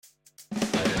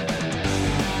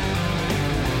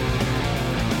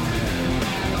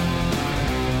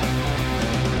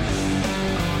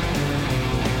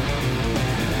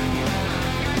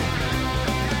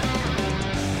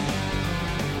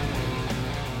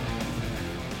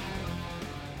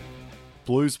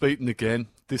Blues beaten again,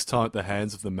 this time at the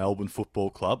hands of the Melbourne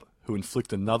Football Club, who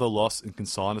inflict another loss and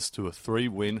consign us to a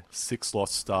 3-win,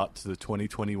 6-loss start to the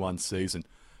 2021 season.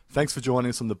 Thanks for joining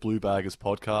us on the Blue Baggers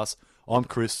podcast. I'm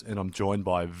Chris, and I'm joined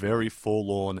by a very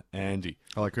forlorn Andy.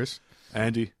 Hello, Chris.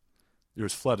 Andy, you're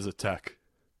as flat as a tack.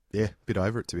 Yeah, a bit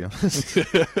over it, to be honest.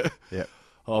 Yeah.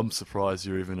 I'm surprised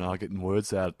you're even getting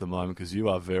words out at the moment because you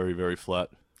are very, very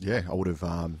flat. Yeah, I would have,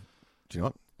 do you know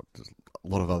what? There's a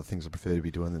lot of other things I prefer to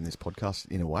be doing than this podcast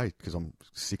in a way because I'm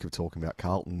sick of talking about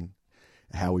Carlton,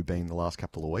 how we've been the last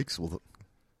couple of weeks, or the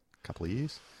couple of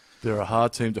years. They're a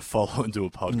hard team to follow and do a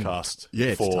podcast. Yeah,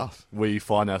 it's for. tough. We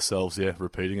find ourselves,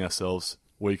 repeating ourselves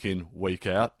week in, week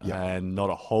out, and not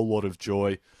a whole lot of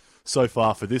joy so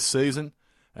far for this season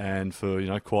and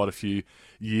for, quite a few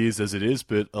years as it is.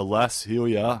 But alas, here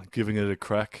we are, giving it a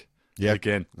crack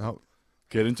again. No.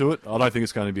 Get into it. I don't think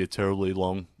it's going to be a terribly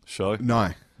long show.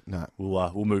 No.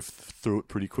 We'll move through it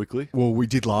pretty quickly. Well, we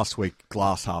did last week,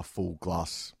 glass half full,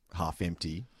 glass half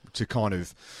empty, to kind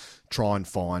of try and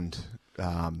find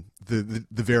the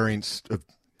variance of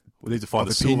we need to find of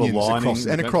the silver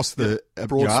lining. Across the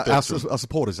broad spectrum. Our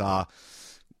supporters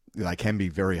they can be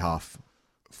very half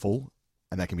full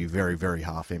and they can be very, very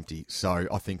half empty. So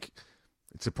I think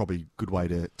it's a probably good way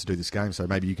to do this game. So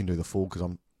maybe you can do the full because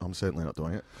I'm certainly not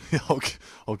doing it. Yeah,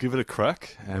 I'll give it a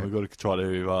crack, and we've got to try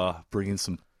to bring in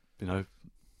some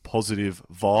positive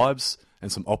vibes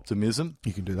and some optimism.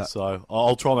 You can do that. So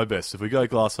I'll try my best. If we go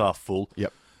glass half full,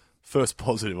 yep. First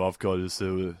positive I've got is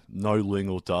there were no Ling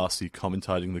or Darcy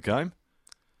commentating the game.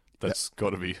 That's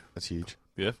got to be... That's huge.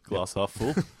 Yeah, glass half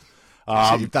full.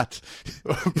 If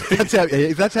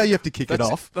that's how you have to kick it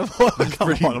off, that's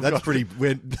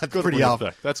pretty up.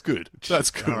 That's good.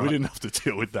 That's good. Right. We didn't have to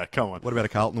deal with that. Come on. What about a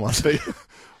Carlton one?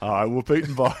 All right, we're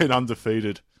beaten by an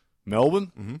undefeated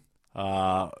Melbourne.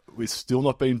 Mm-hmm. We've still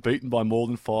not been beaten by more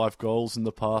than 5 goals in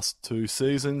the past 2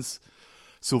 seasons.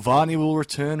 Silvani will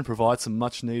return and provide some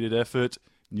much-needed effort.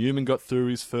 Newman got through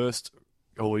his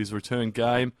return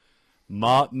game.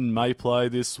 Martin may play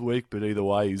this week, but either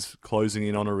way, he's closing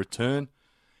in on a return.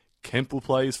 Kemp will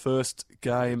play his first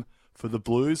game for the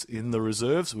Blues in the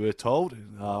reserves, we're told,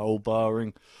 all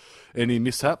barring any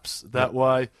mishaps that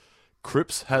way.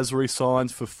 Cripps has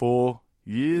re-signed for 4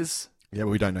 years. Yeah, but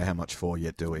we don't know how much for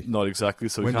yet, do we? Not exactly,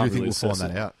 so when we can't do you really think we'll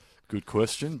find that out? Good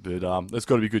question, but there's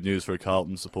got to be good news for a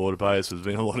Carlton supporter base. There's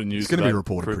been a lot of news. It's going to be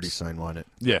reported Cripps pretty soon, won't it?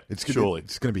 Yeah, surely.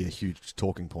 It's going to be a huge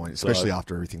talking point, especially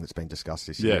after everything that's been discussed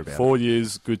this year. Yeah, 4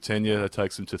 years, good tenure. That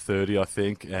takes him to 30, I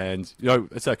think. And,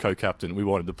 it's our co-captain. We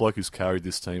wanted the bloke who's carried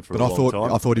this team for a long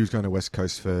time. I thought he was going to West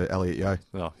Coast for Elliot Yeo.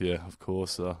 Oh, yeah, of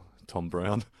course. Tom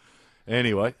Brown.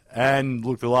 Anyway, and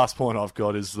look, the last point I've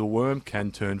got is the worm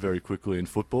can turn very quickly in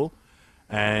football.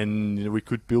 And we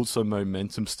could build some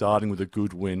momentum starting with a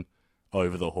good win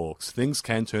over the Hawks. Things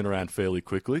can turn around fairly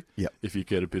quickly if you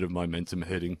get a bit of momentum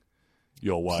heading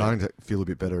your way. Starting to feel a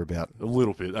bit better about... A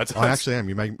little bit. I actually am.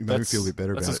 You make me feel a bit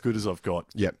better about it. That's as good as I've got.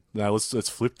 Yep. Now, let's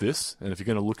flip this. And if you're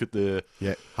going to look at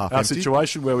our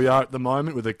situation where we are at the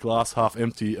moment with a glass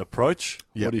half-empty approach,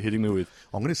 what are you hitting me with?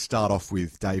 I'm going to start off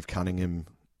with Dave Cunningham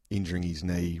injuring his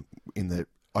knee in the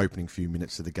opening few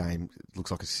minutes of the game. It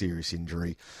looks like a serious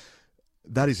injury.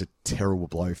 That is a terrible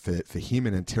blow for him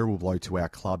and a terrible blow to our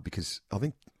club because I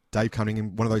think Dave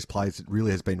Cunningham, one of those players that really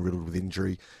has been riddled with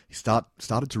injury, he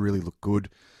started to really look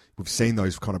good. We've seen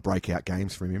those kind of breakout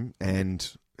games from him,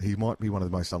 and he might be one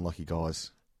of the most unlucky guys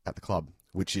at the club,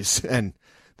 and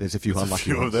there's a few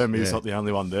unlucky ones. Of them. He's not the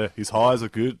only one there. His highs are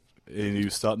good, and he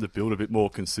was starting to build a bit more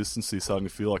consistency, starting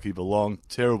to feel like he belonged.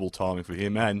 Terrible timing for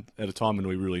him, and at a time when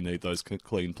we really need those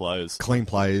clean players. Clean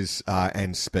players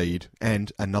and speed,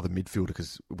 and another midfielder,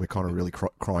 because we're kind of really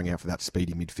crying out for that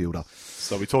speedy midfielder.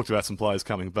 So we talked about some players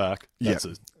coming back. That's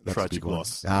a tragic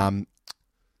loss. We're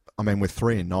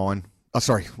 3-9. Oh,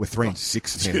 sorry, we're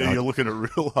 3-6. Yeah, you're looking at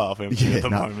real half-empty at the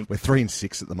moment. We're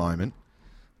 3-6 at the moment.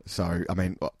 So,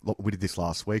 look, we did this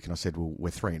last week, and I said, well,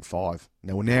 we're 3-5.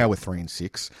 Now we're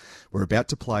 3-6. We're about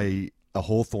to play a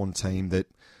Hawthorn team that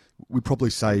we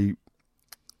probably say,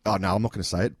 oh, no, I'm not going to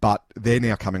say it, but they're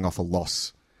now coming off a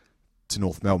loss to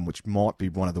North Melbourne, which might be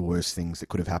one of the worst things that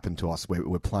could have happened to us.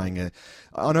 We're playing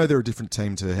I know they're a different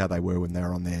team to how they were when they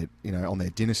were on their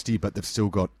dynasty, but they've still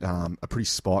got a pretty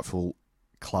spiteful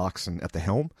Clarkson at the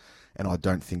helm, and I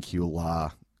don't think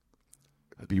he'll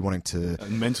be wanting to...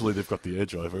 And mentally, they've got the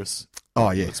edge over us. Oh,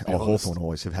 yeah. Hawthorn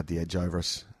always have had the edge over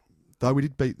us. Though we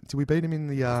did we beat him in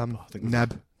the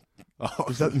NAB? Oh,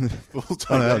 was that in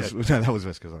the... that was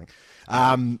West Coast, I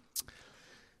think.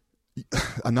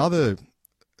 Another...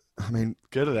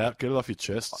 Get it out. Get it off your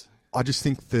chest. I just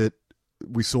think that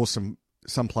we saw some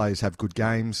players have good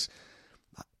games.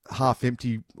 half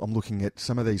empty, I'm looking at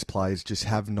some of these players just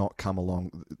have not come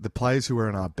along. The players who are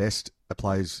in our best are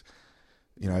players,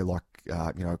 like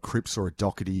Cripps or a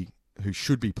Doherty who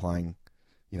should be playing,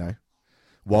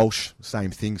 Walsh,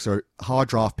 same thing. So high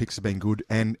draft picks have been good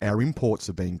and our imports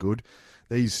have been good.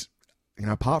 These,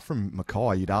 apart from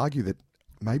Mackay, you'd argue that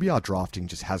maybe our drafting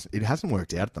just hasn't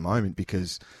worked out at the moment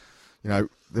because,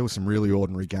 there were some really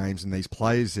ordinary games and these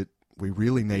players that we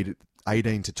really needed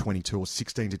 18 to 22 or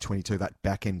 16 to 22, that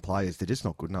back-end players, they're just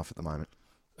not good enough at the moment.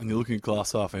 And you're looking at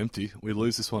glass half empty. We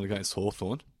lose this one against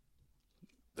Hawthorn.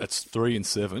 That's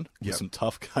 3-7 with some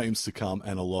tough games to come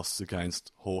and a loss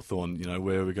against Hawthorn,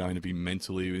 where we're going to be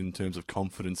mentally in terms of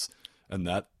confidence, and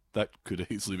that could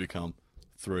easily become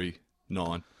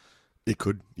 3-9. It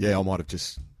could. Yeah,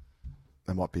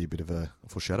 that might be a bit of a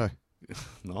foreshadow.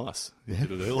 Nice. You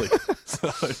did it early.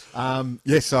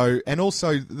 And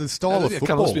also the style of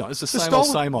football. Let's be honest, it's the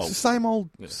same old. It's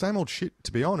the same old shit,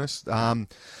 to be honest.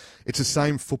 It's the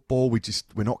same football.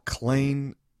 We're not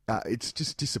clean. It's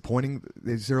just disappointing.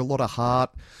 There's a lot of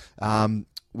heart.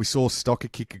 We saw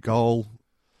Stocker kick a goal.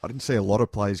 I didn't see a lot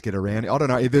of players get around. I don't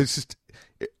know.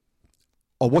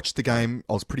 I watched the game.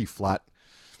 I was pretty flat.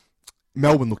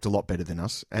 Melbourne looked a lot better than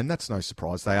us, and that's no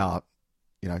surprise. They are,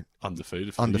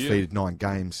 undefeated 9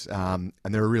 games, and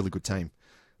they're a really good team.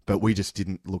 But we just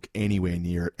didn't look anywhere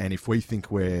near it. And if we think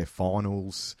we're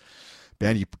finals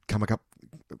bound, you come up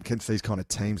against these kind of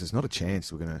teams, there's not a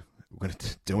chance we're going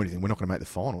to do anything. We're not going to make the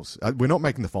finals. We're not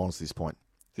making the finals at this point.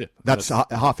 Yeah, that's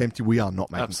half empty. We are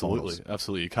not making finals.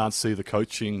 Absolutely. You can't see the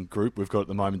coaching group we've got at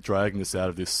the moment dragging us out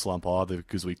of this slump either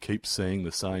because we keep seeing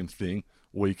the same thing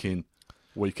week in,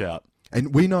 week out.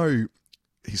 And we know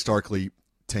historically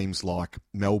teams like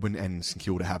Melbourne and St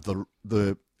Kilda have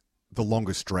the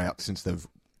longest drought since they've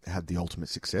had the ultimate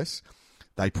success.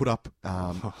 They put up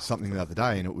something the other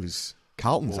day, and it was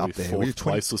Carlton's up there. We're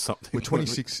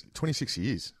 26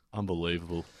 years.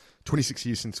 Unbelievable. 26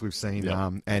 years since we've seen,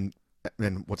 and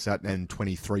what's that? And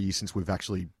 23 years since we've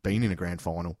actually been in a grand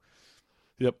final.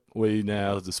 Yep, we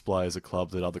now display as a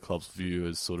club that other clubs view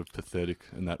as sort of pathetic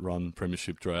in that run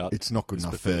premiership drought. It's not good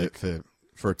enough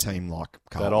for a team like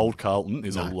Carlton. That old Carlton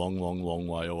is a long, long, long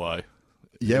way away.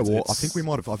 Yeah, I think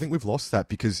we've lost that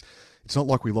because it's not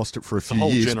like we lost it for a few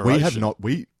years. Generation. We have not.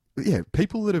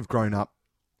 People that have grown up,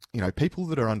 people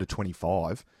that are under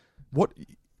 25. What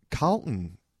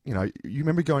Carlton? You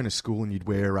remember going to school and you'd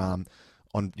wear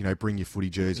bring your footy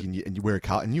jersey and you wear a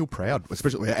Carlton and you're proud,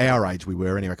 especially at our age we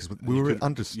were anyway because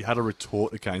you had a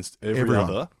retort against every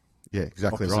other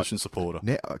opposition supporter.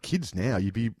 Now, kids now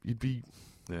you'd be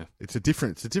it's a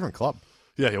different club.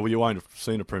 Yeah, well you won't have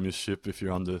seen a premiership if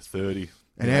you're under 30.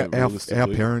 And our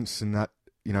parents and that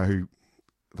who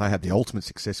they had the ultimate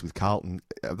success with Carlton.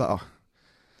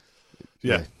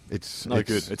 It's no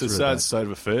good. It's a sad state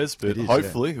of affairs, but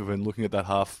hopefully we've been looking at that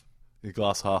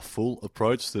glass half full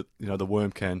approach that the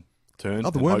worm can turn.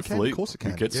 The worm hopefully can, of course it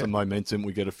can. We get some momentum.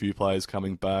 We get a few players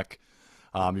coming back.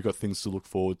 You've got things to look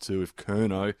forward to. If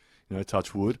Curnow,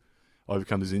 touch wood,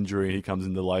 overcomes his injury and he comes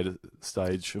in the later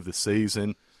stage of the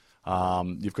season,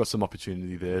 you've got some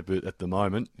opportunity there. But at the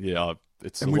moment,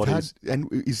 it's and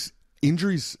is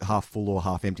injuries half full or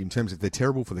half empty in terms of they're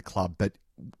terrible for the club. But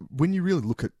when you really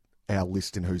look at our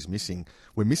list and who's missing,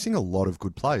 we're missing a lot of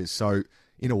good players. So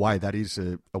in a way, that is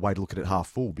a way to look at it half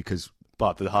full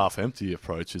But the half empty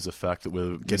approach is the fact that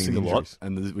we're missing a lot,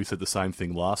 and we said the same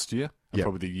thing last year and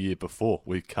probably the year before.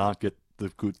 We can't get the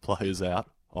good players out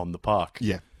on the park.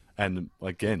 Yeah, and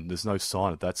again, there's no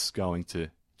sign that that's going to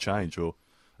change or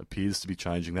appears to be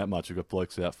changing that much. We've got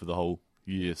blokes out for the whole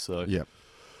year, so yeah.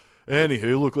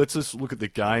 Anywho, look, let's just look at the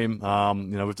game.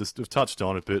 We've touched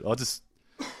on it, but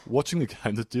watching the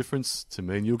game, the difference to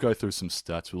me, and you'll go through some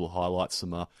stats, we'll highlight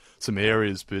some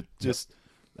areas, but just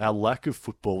our lack of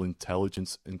football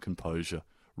intelligence and composure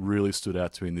really stood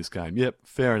out to me in this game. Yep,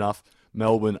 fair enough.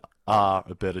 Melbourne are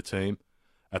a better team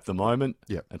at the moment,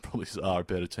 and probably are a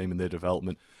better team in their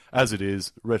development. As it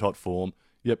is, red-hot form.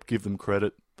 Yep, give them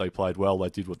credit. They played well. They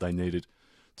did what they needed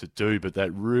to do, but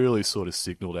that really sort of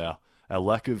signalled our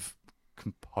lack of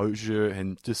composure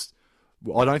and just,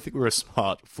 I don't think we're a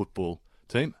smart football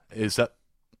team. Is that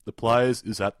the players?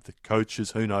 Is that the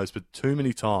coaches? Who knows? But too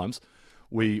many times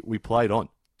we played on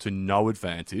to no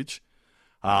advantage.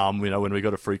 When we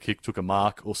got a free kick, took a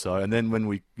mark or so, and then when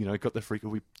we got the free kick,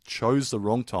 we chose the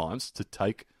wrong times to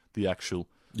take the actual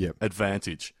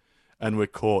advantage, and we're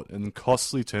caught in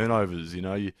costly turnovers.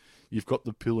 You've got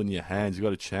the pill in your hands. You've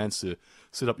got a chance to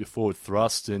set up your forward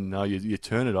thrust, and you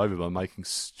turn it over by making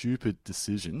stupid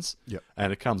decisions,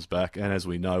 and it comes back. And as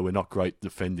we know, we're not great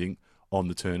defending on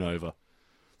the turnover.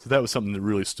 So that was something that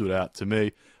really stood out to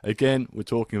me. Again, we're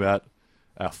talking about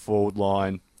our forward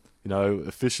line,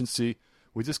 efficiency.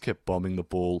 We just kept bombing the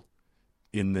ball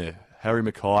in there. Harry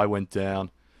Mackay went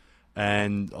down,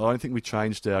 and I don't think we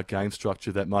changed our game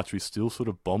structure that much. We still sort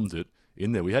of bombed it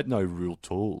in there. We had no real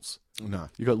tools. No.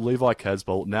 You got Levi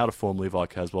Casbolt, now to form Levi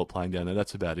Casbolt playing down there.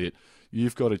 That's about it.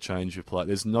 You've got to change your play.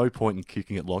 There's no point in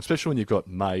kicking it long, especially when you've got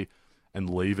May and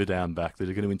Lever down back that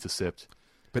are going to intercept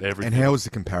everything. And how is the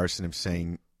comparison of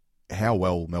seeing how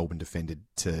well Melbourne defended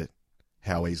to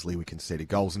how easily we conceded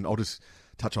goals? And I'll just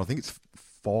touch on, I think it's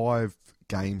 5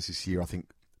 games this year, I think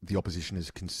the opposition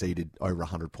has conceded over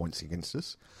 100 points against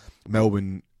us.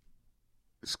 Melbourne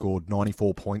scored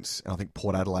 94 points, and I think the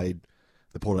Port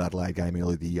Adelaide game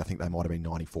earlier the year, I think they might have been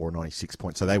 94 or 96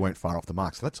 points, so they weren't far off the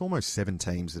mark. So that's almost 7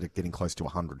 teams that are getting close to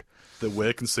 100. That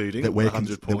we're conceding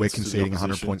 100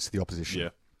 points to the opposition.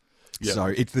 Yeah.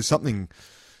 So there's something,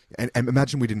 and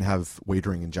imagine we didn't have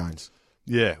Wiedering and Jones.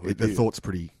 Yeah. The thought's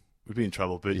pretty... We'd be in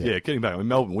trouble. But getting back,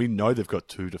 Melbourne, we know they've got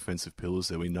 2 defensive pillars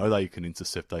there. We know they can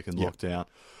intercept, they can lock down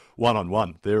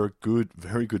one-on-one. They're a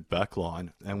very good back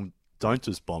line, and don't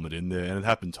just bomb it in there. And it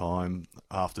happened time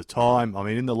after time. I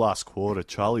mean, in the last quarter,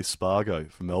 Charlie Spargo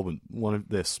from Melbourne, one of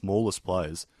their smallest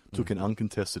players, took an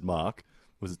uncontested mark,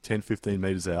 was 10, 15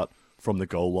 metres out from the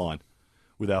goal line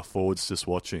with our forwards just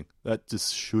watching. That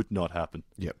just should not happen.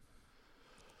 Yep.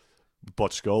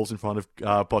 Botched goals in front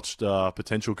of... botched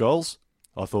potential goals.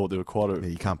 I thought there were quite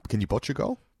a... Can you botch a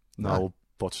goal? No,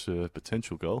 botched a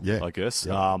potential goal, I guess.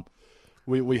 Yeah.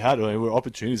 We had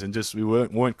opportunities and just we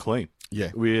weren't clean.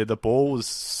 Yeah. The ball was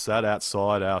sat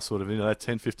outside our sort of, that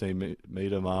 10, 15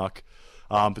 metre mark,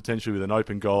 potentially with an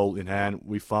open goal in hand.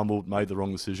 We fumbled, made the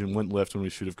wrong decision, went left when we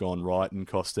should have gone right, and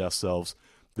cost ourselves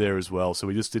there as well. So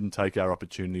we just didn't take our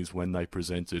opportunities when they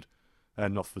presented,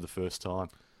 and not for the first time.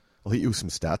 I'll hit you with some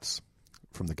stats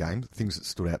from the game, things that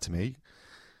stood out to me.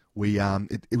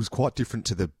 It was quite different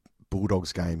to the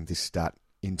Bulldogs game, this stat,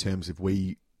 in terms of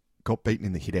we got beaten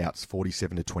in the hit-outs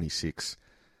 47-26,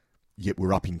 yet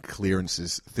we're up in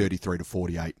clearances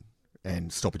 33-48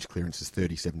 and stoppage clearances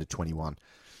 37-21.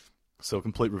 So a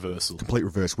complete reversal. Complete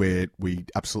reverse where we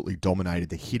absolutely dominated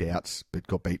the hit-outs but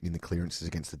got beaten in the clearances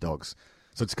against the Dogs.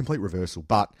 So it's a complete reversal.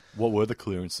 But what were the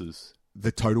clearances?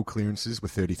 The total clearances were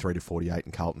 33-48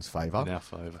 in Carlton's favour. In our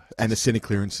favour. And the centre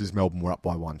clearances, Melbourne were up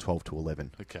by 1,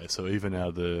 12-11. Okay, so even out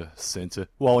of the centre.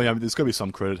 Well, there's got to be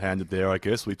some credit handed there, I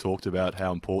guess. We talked about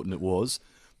how important it was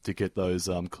to get those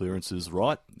clearances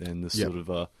right and the sort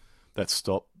of that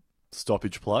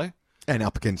stoppage play. And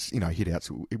up against,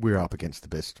 hit-outs, we're up against the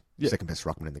best, second best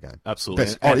ruckman in the game. Absolutely.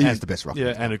 He is the best ruckman.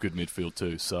 Yeah, and a good midfield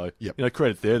too. So,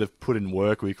 credit there. They've put in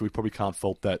work. We probably can't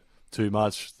fault that too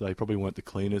much. They probably weren't the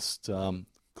cleanest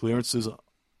clearances,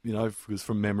 because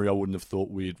from memory I wouldn't have thought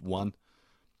we'd won.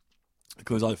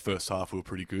 Because like the first half we were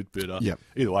pretty good, but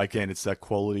either way, again, it's that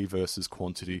quality versus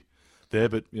quantity there.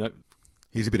 But,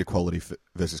 here's a bit of quality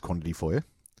versus quantity for you.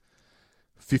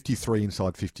 53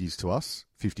 inside 50s to us,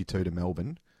 52 to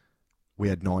Melbourne. We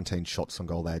had 19 shots on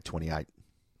goal, they had 28.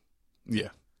 Yeah.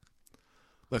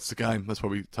 That's the game. That's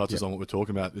probably touches on what we're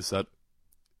talking about, is that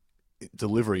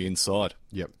delivery inside.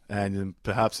 Yep. And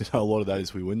perhaps a lot of that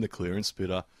is we win the clearance,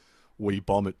 but we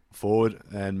bomb it forward,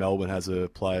 and Melbourne has a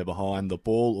player behind the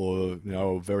ball,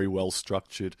 or very well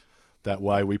structured that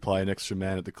way. We play an extra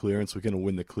man at the clearance. We're going to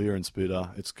win the clearance, but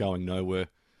it's going nowhere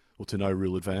or to no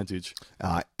real advantage.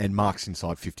 And marks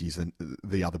inside 50 is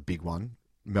the other big one.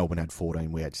 Melbourne had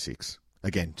 14, we had 6.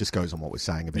 Again, just goes on what we're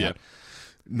saying about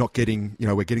not getting,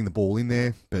 we're getting the ball in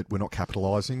there, but we're not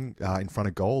capitalising in front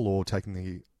of goal or taking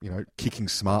the, kicking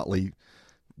smartly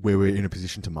where we're in a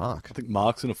position to mark. I think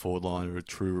marks in a forward line are a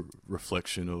true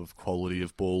reflection of quality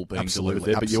of ball being delivered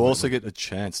there, but you also get a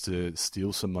chance to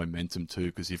steal some momentum too,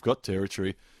 because you've got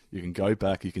territory, you can go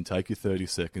back, you can take your 30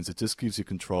 seconds, it just gives you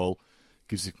control,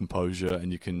 gives you composure,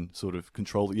 and you can sort of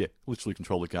literally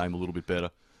control the game a little bit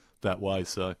better that way,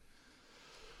 so...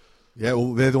 Yeah,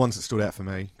 well, they're the ones that stood out for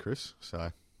me, Chris.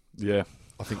 So, yeah,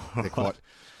 I think they're quite.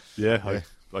 I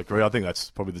agree. I think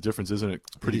that's probably the difference, isn't it?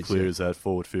 Pretty clear is that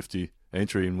forward 50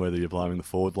 entry, and whether you're blaming the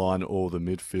forward line or the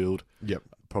midfield. Yep.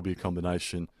 Probably a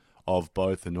combination of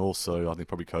both, and also I think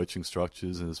probably coaching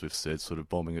structures, and as we've said, sort of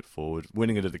bombing it forward,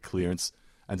 winning it at the clearance,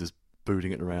 and just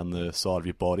booting it around the side of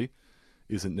your body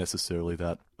isn't necessarily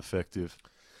that effective.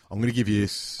 I'm going to give you...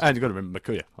 And you've got to remember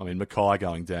Mackay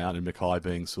going down and Mackay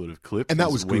being sort of clipped. And that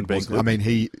was good, wasn't it? I mean,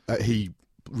 he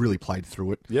really played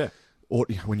through it. Yeah. Or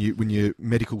when your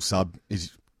medical sub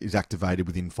is activated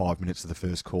within 5 minutes of the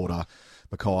first quarter,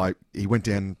 Mackay, he went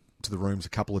down to the rooms a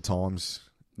couple of times.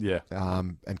 Yeah.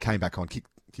 And came back on, kicked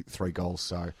 3 goals.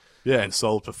 So Yeah, and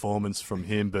solid performance from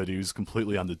him, but he was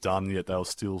completely underdone, yet they were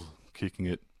still kicking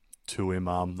it to him.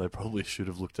 They probably should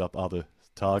have looked up other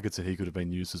targets, and he could have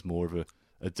been used as more of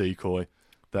a decoy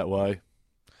that way.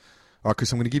 All right,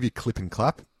 Chris, I'm going to give you a clip and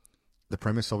clap. The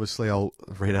premise, obviously, I'll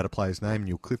read out a player's name and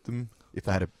you'll clip them if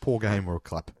they had a poor game or a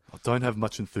clap. I don't have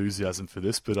much enthusiasm for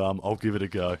this, but I'll give it a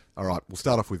go. All right, we'll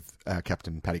start off with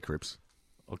Captain Paddy Cripps.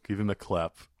 I'll give him a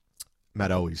clap.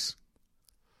 Matt Owies.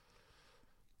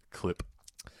 Clip.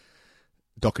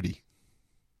 Doherty.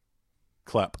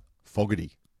 Clap.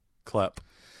 Fogarty. Clap.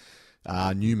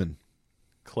 Newman.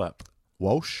 Clap.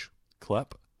 Walsh.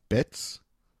 Clap. Betts.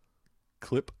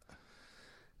 Clip.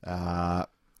 Ed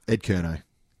Curnow.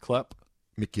 Clap.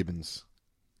 Mick Gibbons.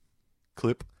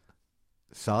 Clip.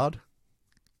 Sard.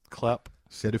 Clap.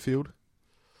 Setterfield.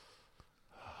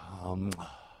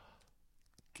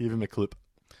 Give him a clip.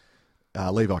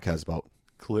 Levi Casbolt.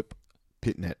 Clip.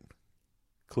 Pitnet.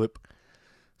 Clip.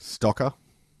 Stocker.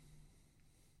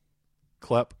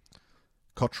 Clap.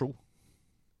 Cottrell.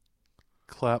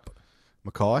 Clap.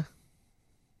 Mackay.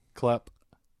 Clap.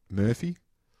 Murphy.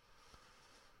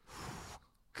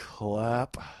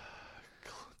 Clap.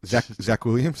 Zach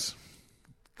Williams.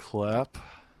 Clap.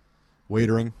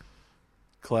 Wiedering.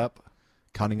 Clap.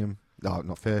 Cunningham. No,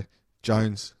 not fair.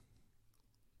 Jones.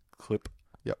 Clip.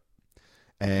 Yep.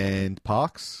 And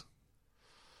Parks.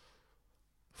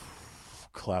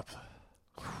 Clap.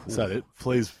 Is that it?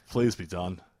 Please be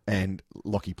done. And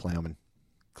Lockie Plowman.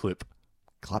 Clip.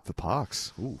 Clap for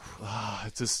Parks. Ooh.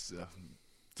 It's just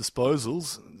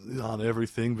disposals aren't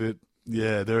everything, but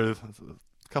yeah, there are a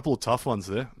couple of tough ones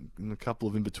there, and a couple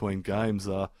of in-between games.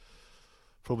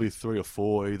 Probably 3 or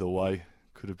 4 either way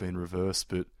could have been reversed,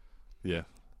 but yeah,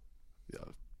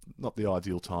 not the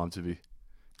ideal time to be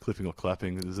clipping or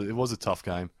clapping. It was a tough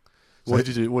game. What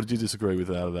did you do? What did you disagree with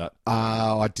out of that?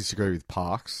 I disagree with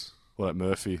Parks. What about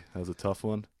Murphy? That was a tough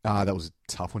one. That was a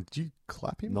tough one. Did you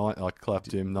clap him? I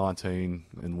clapped him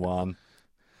 19-1.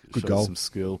 Good Showed goal. some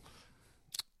skill.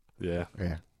 Yeah.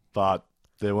 Yeah. But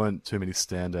there weren't too many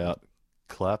standout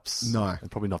claps. No. And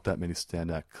probably not that many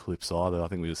standout clips either. I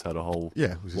think we just had a whole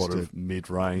Yeah, it was lot just of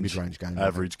mid-range game.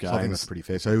 average So I think games. that's pretty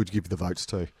fair. So who would you give the votes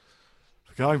to?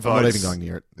 Going I'm votes. not even going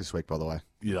near it this week, by the way.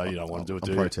 You don't want to do it, I'm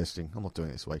do you? protesting. I'm not doing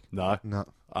it this week. No. No.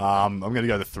 I'm going to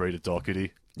go the 3 to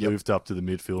Doherty. Yep. Moved up to the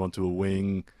midfield onto a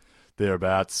wing.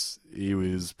 Thereabouts. He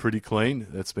was pretty clean.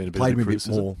 That's been a bit Played of him a a bit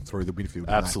criticism. more through the midfield. didn't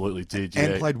they? Absolutely did, yeah.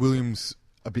 And played Williams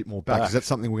a bit more back. Is that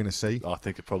something we're going to see? I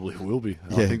think it probably will be.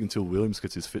 Yeah. I think until Williams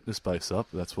gets his fitness base up,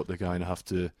 that's what they're going to have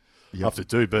to Yep.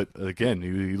 do. But again,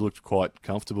 he looked quite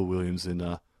comfortable, Williams,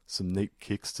 in some neat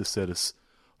kicks to set us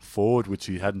forward, which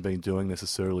he hadn't been doing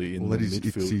necessarily in Well, the it's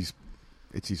midfield. his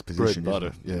Bread position. and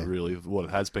butter, isn't it? Yeah. really, of what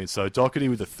it has been. So Doherty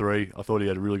with a 3. I thought he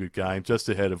had a really good game, just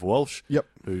ahead of Walsh, Yep.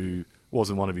 who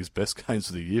wasn't one of his best games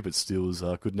of the year, but still was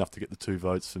good enough to get the 2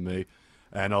 votes for me.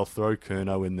 And I'll throw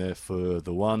Curnow in there for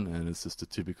the 1, and it's just a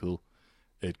typical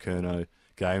Ed Curnow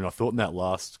game. And I thought in that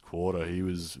last quarter he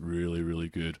was really, really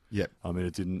good. Yep. I mean,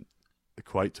 it didn't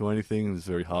equate to anything. It was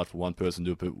very hard for one person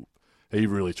to do it, but he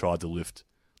really tried to lift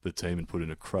the team and put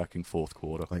in a cracking fourth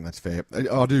quarter. I think that's fair.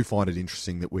 I do find it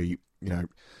interesting that we,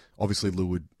 obviously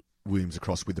lured Williams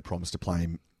across with the promise to play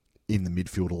him in the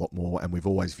midfield a lot more, and we've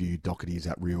always viewed Doherty as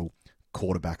that real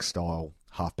quarterback-style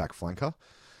halfback flanker,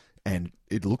 and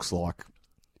it looks like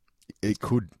it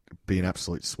could be an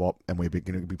absolute swap, and we're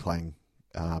going to be playing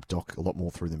Doc a lot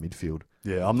more through the midfield.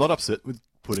 Yeah, I'm not upset with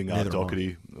putting Neither am I.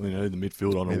 Doherty, in the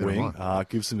midfield on Neither a am wing.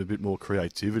 Gives him a bit more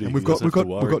creativity. And we've He got doesn't we've have to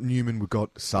got worry. we've got Newman, we've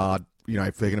got Sard.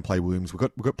 If they're going to play Williams, we've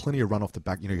got plenty of run off the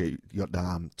back. You got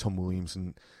Tom Williams,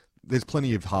 and there's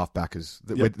plenty of halfbackers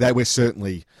that we're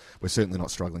certainly not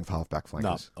struggling for halfback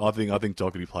flankers. No, I think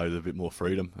Doherty played with a bit more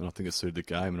freedom, and I think it suited the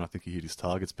game, and I think he hit his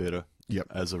targets better. Yep.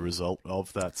 As a result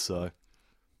of that, so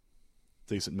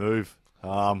decent move.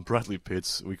 Bradley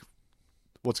Pitts.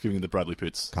 What's giving him the Bradley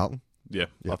Pitts? Carlton. Yeah,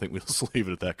 Yep. I think we'll just leave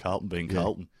it at that. Carlton being Yeah.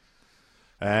 Carlton.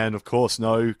 And, of course,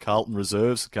 no Carlton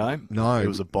reserves game. No, It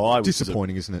was a bye. Which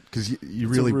disappointing, isn't it? Because you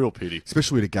it's really, a real pity.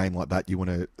 especially at a game like that, you want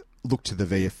to look to the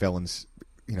VFL and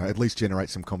at least generate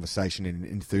some conversation and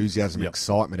enthusiasm, and Yep.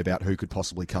 excitement about who could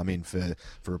possibly come in for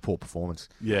a poor performance.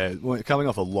 Yeah, coming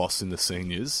off a loss in the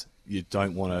seniors, you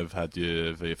don't want to have had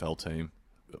your VFL team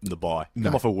in the bye. No.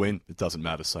 Come off a win, it doesn't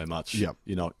matter so much. Yep.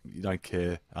 You don't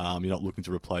care. You're not looking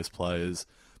to replace players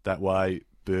that way.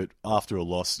 But after a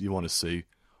loss, you want to see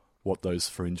what those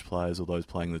fringe players or those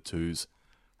playing the twos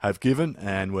have given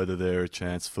and whether they're a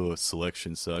chance for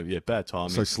selection. So, yeah, bad timing.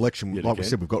 So selection, yet like we again.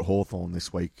 said, we've got Hawthorn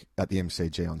this week at the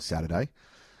MCG on Saturday.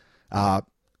 On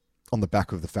the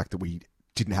back of the fact that we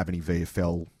didn't have any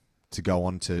VFL to go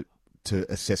on to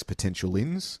assess potential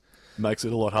ins, makes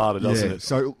it a lot harder, doesn't it?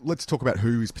 So let's talk about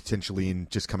who is potentially in,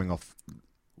 just coming off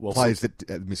Well, players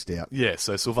that missed out. Yeah,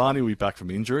 so Silvani will be back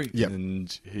from injury, Yep.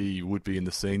 and he would be in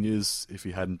the seniors if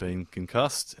he hadn't been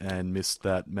concussed and missed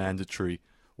that mandatory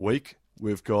week.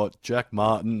 We've got Jack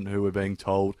Martin, who we're being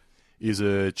told is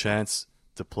a chance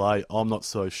to play. I'm not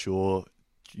so sure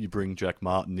you bring Jack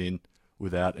Martin in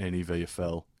without any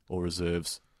VFL or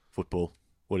reserves football.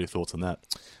 What are your thoughts on that?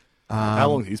 How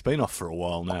long? He's been off for a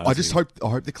while now. I just hope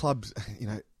the clubs,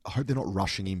 I hope they're not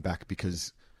rushing him back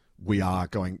because we are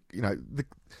going,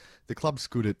 the club's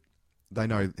good at, they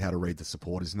know how to read the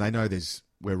supporters and they know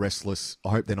we're restless. I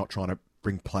hope they're not trying to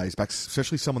bring players back,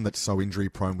 especially someone that's so injury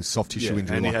prone with soft tissue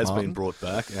injury. And like he has Martin. been brought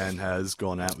back and has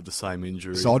gone out with the same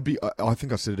injury. So I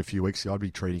think I said it a few weeks ago, I'd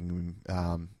be treating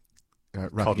him,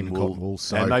 wrapping him in cotton wool.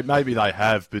 So and maybe they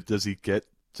have, but does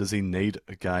he need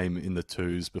a game in the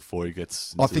twos before he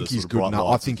gets? I think he's good enough.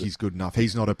 I think he's good enough.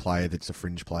 He's not a player that's a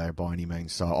fringe player by any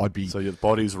means. So I'd be. So your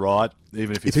body's right,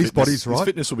 even if his body's right, his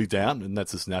fitness will be down, and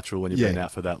that's just natural when you've been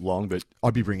out for that long. But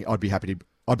I'd be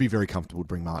very comfortable to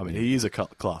bring Martin. I mean, he is a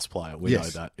class player. We know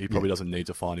that he probably doesn't need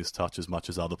to find his touch as much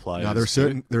as other players. No,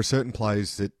 there are certain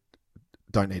players that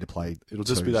don't need to play. It'll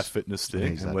just be that fitness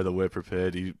thing, and whether we're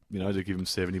prepared, to give him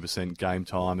 70% game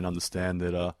time and understand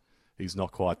that he's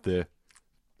not quite there.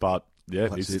 But yeah,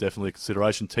 he's definitely a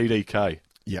consideration. TDK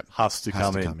has to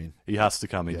come in. He has to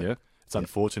come in. Yeah, it's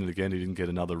unfortunate again he didn't get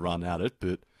another run at it,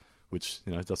 but which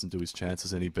doesn't do his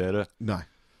chances any better. No,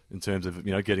 in terms of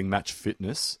getting match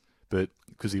fitness, but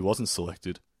because he wasn't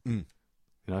selected,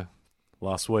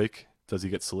 last week. Does he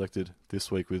get selected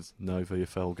this week with no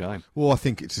VFL game? Well, I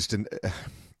think it's just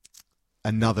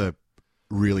another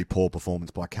really poor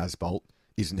performance by Casbolt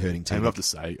isn't hurting team. And we have to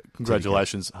say,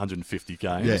 congratulations, 150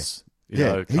 games.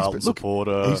 Yeah. Carlton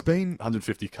supporter. He's been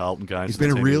 150 Carlton games. He's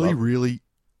been a really, really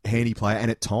handy player,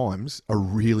 and at times a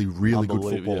really, really good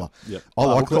footballer. Yeah. I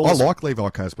like Levi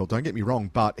Casbolt. Don't get me wrong,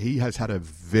 but he has had a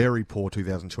very poor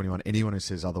 2021. Anyone who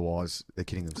says otherwise, they're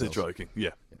kidding themselves. They're joking. Yeah.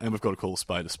 And we've got to call a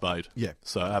spade a spade. Yeah.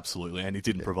 So absolutely, and he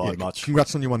didn't provide much.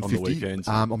 Congrats on your 150. On the weekend.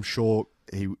 I'm sure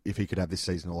if he could have this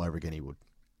season all over again, he would.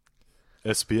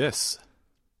 SPS.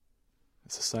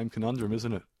 It's the same conundrum,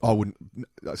 isn't it? I wouldn't.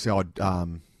 See, I'd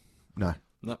no.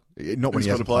 No. Not when He's he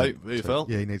got has to play VFL.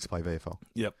 Yeah, he needs to play VFL.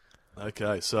 Yep.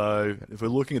 Okay, so if we're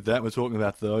looking at that, we're talking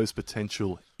about those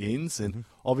potential ins, and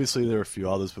obviously there are a few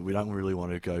others, but we don't really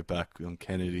want to go back on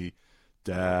Kennedy,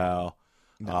 Dow.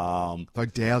 No. Though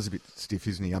Dow's a bit stiff,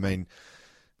 isn't he? I mean,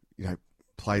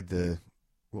 played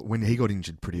when he got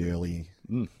injured pretty early.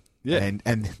 Yeah,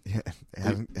 and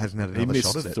hasn't had another he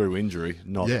missed shot at it through injury,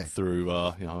 not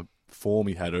through form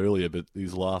he had earlier, but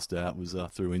his last out was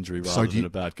through injury rather than a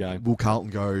bad game. Will Carlton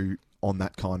go on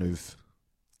that kind of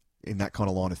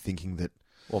line of thinking that?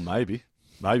 Well, maybe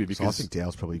because I think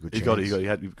Dow's probably a good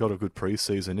chance. He got a good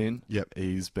pre-season in. Yep.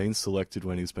 He's been selected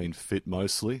when he's been fit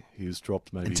mostly. He's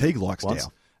dropped maybe. And Teague likes once.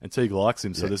 Dow. And Teague likes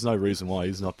him, so there's no reason why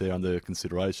he's not there under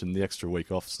consideration. The extra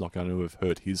week off is not going to have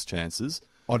hurt his chances.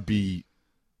 I'd be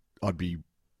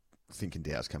thinking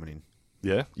Dow's coming in.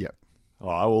 Yeah? Yep. All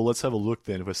right, well, let's have a look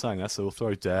then. If we're saying that, so we'll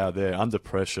throw Dow there. Under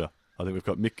pressure, I think we've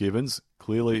got Mick Gibbons.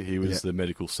 Clearly, he was the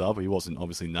medical sub. He wasn't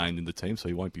obviously named in the team, so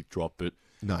he won't be dropped, but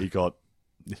he got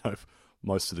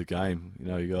most of the game.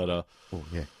 He got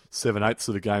 7/8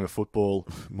 of the game of football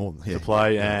more to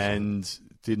play and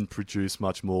didn't produce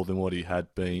much more than what he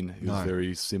had been. He was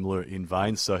very similar in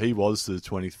vein, so he was the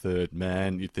 23rd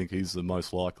man. You'd think he's the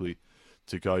most likely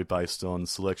to go based on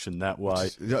selection that way.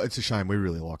 It's a shame. We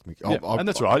really like Mick. And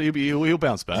that's right. He'll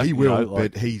bounce back. He will,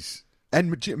 but it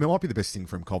might be the best thing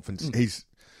for him, confidence.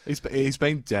 He's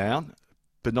been down,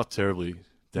 but not terribly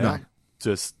down. No.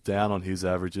 Just down on his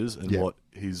averages and what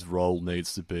his role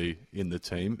needs to be in the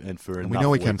team. And we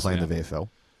know he can play in the VFL.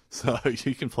 So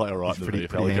he can play all right in the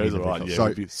VFL. He goes all right. Yeah,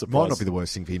 so it might not be the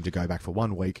worst thing for him to go back for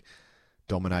 1 week,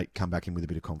 dominate, come back in with a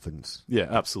bit of confidence. Yeah,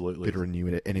 absolutely. Bit of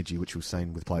renewed energy, which we've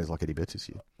seen with players like Eddie Betts this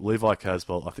year. Levi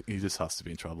Casbolt, I think he just has to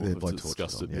be in trouble. Yeah, We've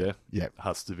discussed it. Yeah.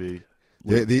 Has to be.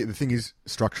 The thing is,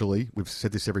 structurally, we've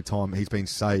said this every time, he's been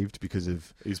saved because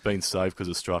of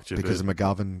structure. Because of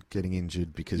McGovern getting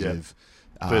injured, because of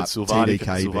but Silvani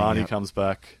TDK comes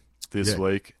back this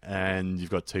week, and you've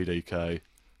got TDK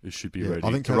who should be ready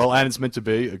I think to roll. And it's meant to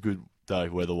be a good day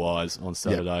weather-wise on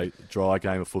Saturday. Dry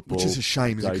game of football. Which is a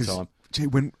shame, because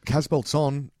when Casbolt's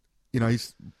on,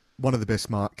 he's one of the best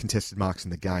contested marks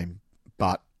in the game,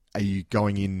 but are you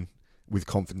going in with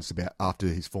confidence about, after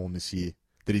his form this year,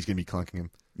 that he's going to be clunking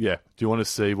him? Yeah. Do you want to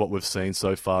see what we've seen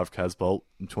so far of Casbolt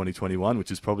in 2021,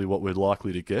 which is probably what we're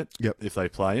likely to get if they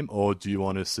play him? Or do you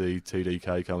want to see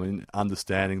TDK come in,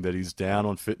 understanding that he's down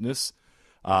on fitness,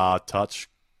 touch,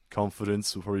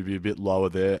 confidence will probably be a bit lower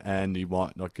there, and he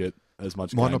might not get as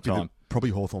much game time. Probably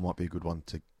Hawthorn might be a good one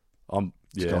to.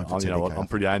 You know what, I'm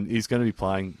pretty. And he's going to be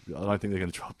playing. I don't think they're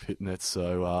going to drop Pitnet,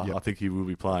 so I think he will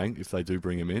be playing. If they do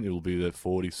bring him in, it will be the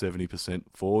 40-70%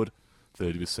 forward,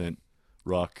 30%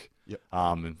 ruck,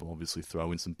 and obviously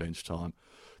throw in some bench time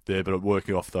there. But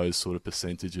working off those sort of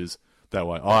percentages that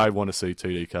way, I want to see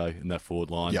TDK in that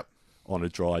forward line on a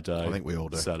dry day. I think we all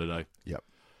do. Saturday. Yep.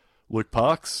 Luke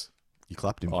Parks. You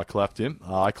clapped him. I clapped him.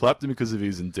 I clapped him because of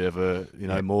his endeavour.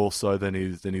 More so than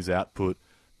his output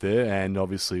there, and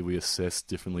obviously we assess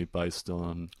differently based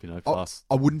on past.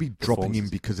 I wouldn't be dropping him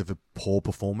because of a poor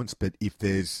performance, but if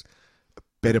there's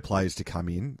better players to come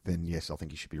in, then yes, I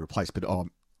think he should be replaced. But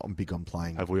I'm big on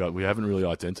playing. Have we haven't really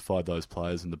identified those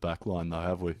players in the back line though,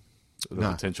 have we? The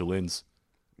potential ins.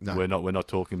 No, we're not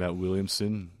talking about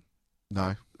Williamson.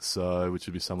 No, so which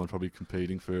would be someone probably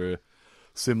competing for a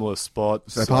similar spot.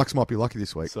 So Parks might be lucky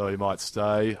this week. So he might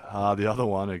stay. The other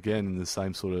one, again, in the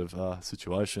same sort of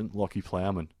situation, Lockie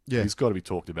Plowman. Yeah. He's got to be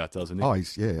talked about, doesn't he? Oh,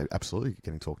 he's absolutely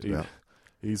getting talked about.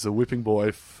 He's a whipping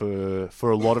boy for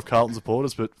a lot of Carlton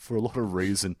supporters, but for a lot of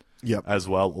reason as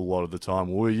well a lot of the time.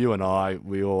 You and I,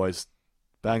 we always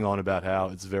bang on about how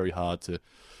it's very hard to,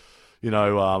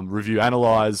 review,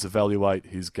 analyse, evaluate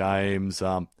his games.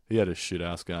 He had a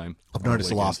shit-ass game. I've noticed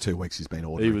the last 2 weeks he's been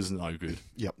ordinary. He was no good.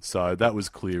 Yep. So that was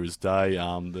clear as day.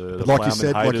 The like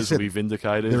Plowman haters will be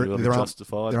vindicated. There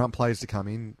aren't players to come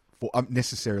in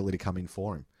necessarily to come in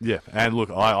for him. Yeah, and look,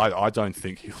 I don't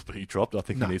think he'll be dropped. I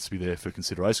think he needs to be there for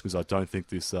consideration because I don't think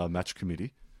this match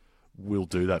committee will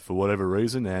do that for whatever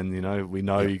reason. And, we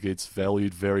know he gets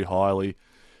valued very highly,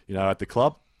 at the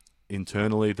club,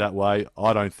 internally that way.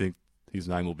 I don't think his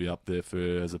name will be up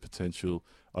there as a potential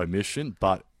omission,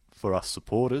 but for us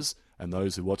supporters and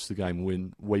those who watch the game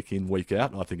win week in, week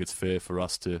out, I think it's fair for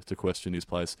us to question his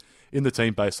place in the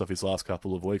team based off his last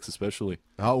couple of weeks especially.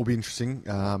 It will be interesting,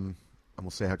 and we'll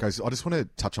see how it goes. I just want to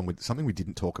touch on something we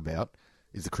didn't talk about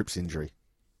is the Cripps injury.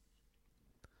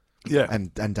 Yeah.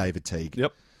 And David Teague.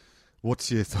 Yep.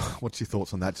 What's your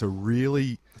thoughts on that?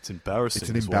 It's embarrassing. It's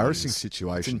an embarrassing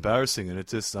situation. It's embarrassing, and it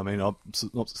just. I mean,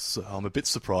 I'm a bit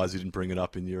surprised you didn't bring it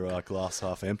up in your glass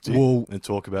half empty and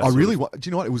talk about. Do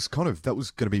you know what? It was that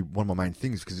was going to be one of my main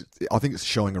things because I think it's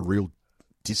showing a real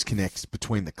disconnect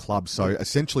between the clubs. So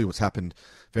essentially, what's happened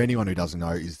for anyone who doesn't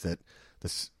know is that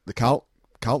the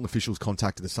Carlton officials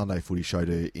contacted the Sunday Footy Show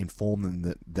to inform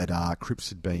them that Cripps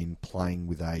had been playing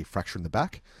with a fracture in the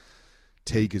back.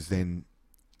 Teague has then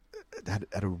had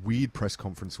a weird press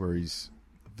conference where he's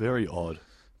very odd.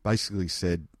 Basically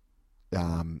said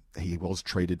he was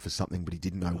treated for something, but he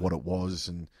didn't know what it was,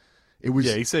 and it was.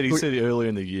 Yeah, he said earlier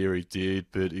in the year he did,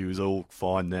 but he was all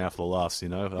fine now for the last. I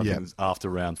think it was after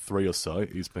round 3 or so,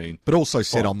 he's been. But also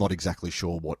said, I'm not exactly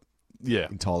sure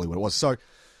entirely what it was. So,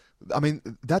 I mean,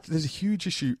 there's a huge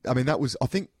issue. I mean, I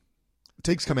think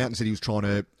Teague's come out and said he was trying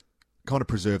to kind of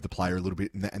preserve the player a little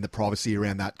bit and the privacy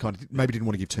around that, kind of maybe didn't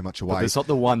want to give too much away. But there's not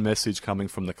the one message coming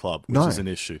from the club, which is an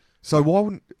issue. So why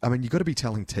wouldn't, you've got to be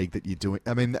telling Teague that you're doing,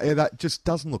 that just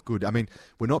doesn't look good.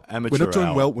 We're not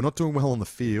doing well. We're not doing well on the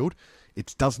field.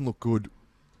 It doesn't look good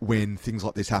when things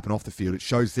like this happen off the field. It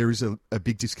shows there is a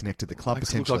big disconnect at the club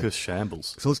potentially. It looks like a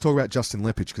shambles. So let's talk about Justin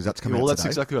Leppich because that's coming out today. That's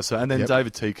exactly what I said. And then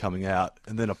David Teague coming out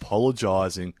and then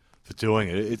apologising for doing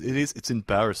it. It's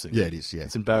embarrassing. Yeah, it is, yeah.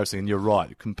 It's embarrassing, and you're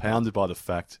right, compounded by the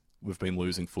fact we've been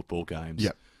losing football games.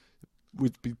 Yep.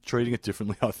 We'd be treating it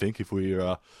differently, I think, if we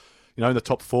were in the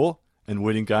top 4 and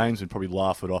winning games, we'd probably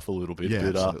laugh it off a little bit.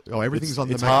 Yeah, but, everything's on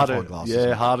the magnifying glass.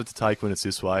 Yeah, harder to take when it's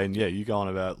this way. And, you go on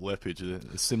about Leppich,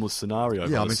 a similar scenario.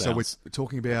 Yeah, so we're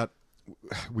talking about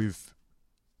with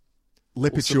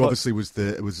Leppich, who obviously was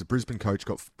the Brisbane coach,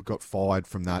 got fired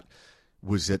from that,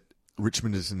 was at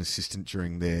Richmond as an assistant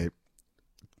during their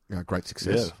great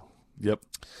success. Yeah.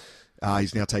 Yep.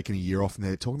 He's now taken a year off, and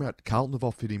they're talking about Carlton have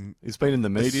offered him. He's been in the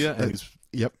media, and he's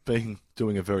been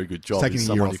doing a very good job. He's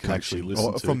taking a year off can actually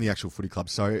listen from the actual footy club.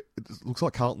 So it looks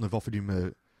like Carlton have offered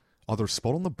him either a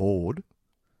spot on the board.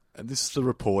 And this is the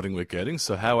reporting we're getting,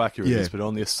 so how accurate it is, but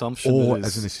on the assumption or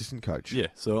as an assistant coach. Yeah,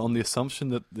 so on the assumption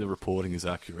that the reporting is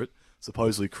accurate,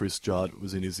 supposedly Chris Judd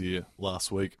was in his ear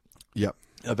last week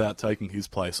about taking his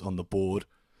place on the board,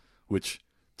 which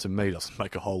to me doesn't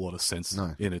make a whole lot of sense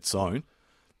in its own,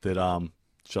 that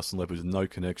Justin Leppich with no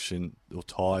connection or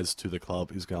ties to the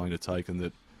club is going to take, and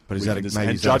that. But is that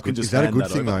a good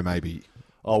thing though? Maybe.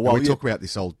 Oh well, we talk about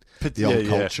this old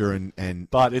culture and.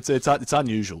 But it's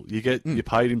unusual. You get your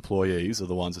paid employees are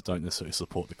the ones that don't necessarily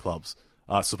support the clubs.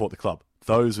 Support the club.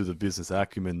 Those with the business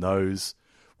acumen, those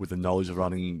with the knowledge of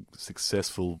running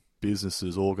successful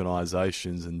businesses,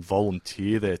 organisations, and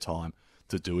volunteer their time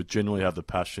to do it, generally have the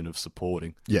passion of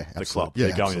supporting Yeah, the absolutely. club. Yeah,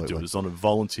 They're going to do absolutely. it. It's on a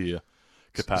volunteer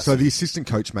capacity. So the assistant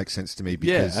coach makes sense to me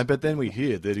because yeah, but then we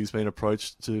hear that he's been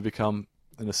approached to become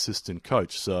an assistant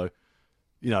coach. So,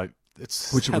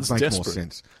 it's which would sounds make desperate. more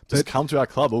sense. Just But, come to our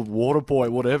club, or water boy,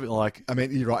 whatever. Like, I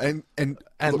mean, you're right. And and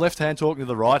look, left hand talking to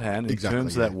the right hand in Exactly,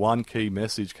 terms of yeah. that one key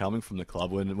message coming from the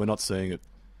club. When we're not seeing it.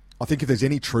 I think if there's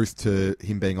any truth to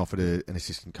him being offered an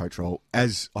assistant coach role,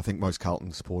 as I think most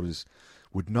Carlton supporters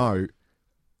would know,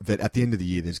 that at the end of the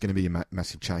year there's going to be a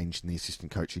massive change in the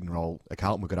assistant coaching role at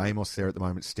Carlton. We've got Amos there at the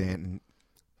moment, Stanton,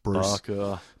 Bruce,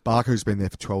 Barker, who's been there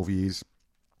for 12 years.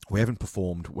 We haven't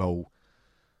performed well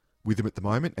with him at the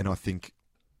moment, and I think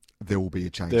there will be a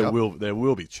change. There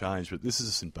will be change, but this is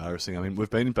just embarrassing. I mean,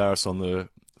 we've been embarrassed on the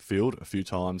field a few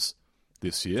times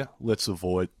this year. Let's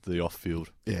avoid the off-field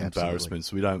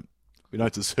embarrassments. We don't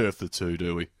deserve the two,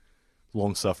 do we?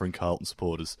 Long-suffering Carlton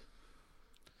supporters.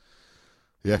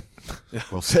 Yeah,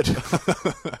 well said.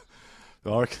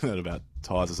 I reckon that about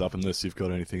ties us up, unless you've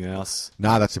got anything else.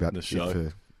 No, that's about The it show.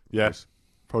 for Yeah, Bruce.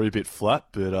 probably a bit flat,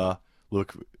 but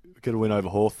look, get a win over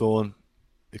Hawthorn.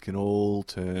 It can all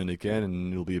turn again,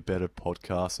 and it'll be a better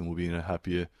podcast, and we'll be in a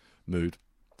happier mood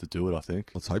to do it, I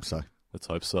think. Let's hope so. Let's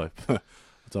hope so. I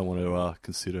don't want to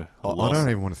consider a I loss. don't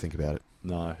even want to think about it.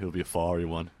 No, it'll be a fiery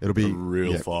one. It'll be a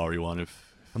real yeah. fiery one.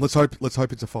 And let's hope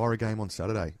it's a fiery game on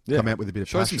Saturday. Yeah. Come out with a bit of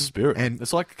Show passion. some spirit. And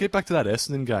It's like, get back to that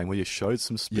Essendon game where you showed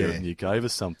some spirit Yeah. and you gave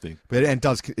us something.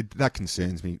 that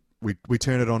concerns me. We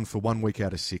turn it on for 1 week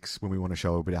out of 6 when we want to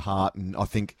show a bit of heart, and I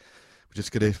think we're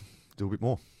just going to do a bit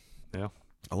more. Yeah,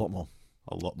 A lot more.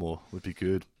 a lot more would be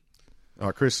good. All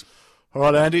right, Chris. All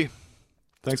right, Andy.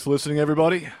 Thanks for listening,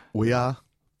 everybody. We are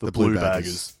The Blue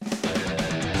Baggers.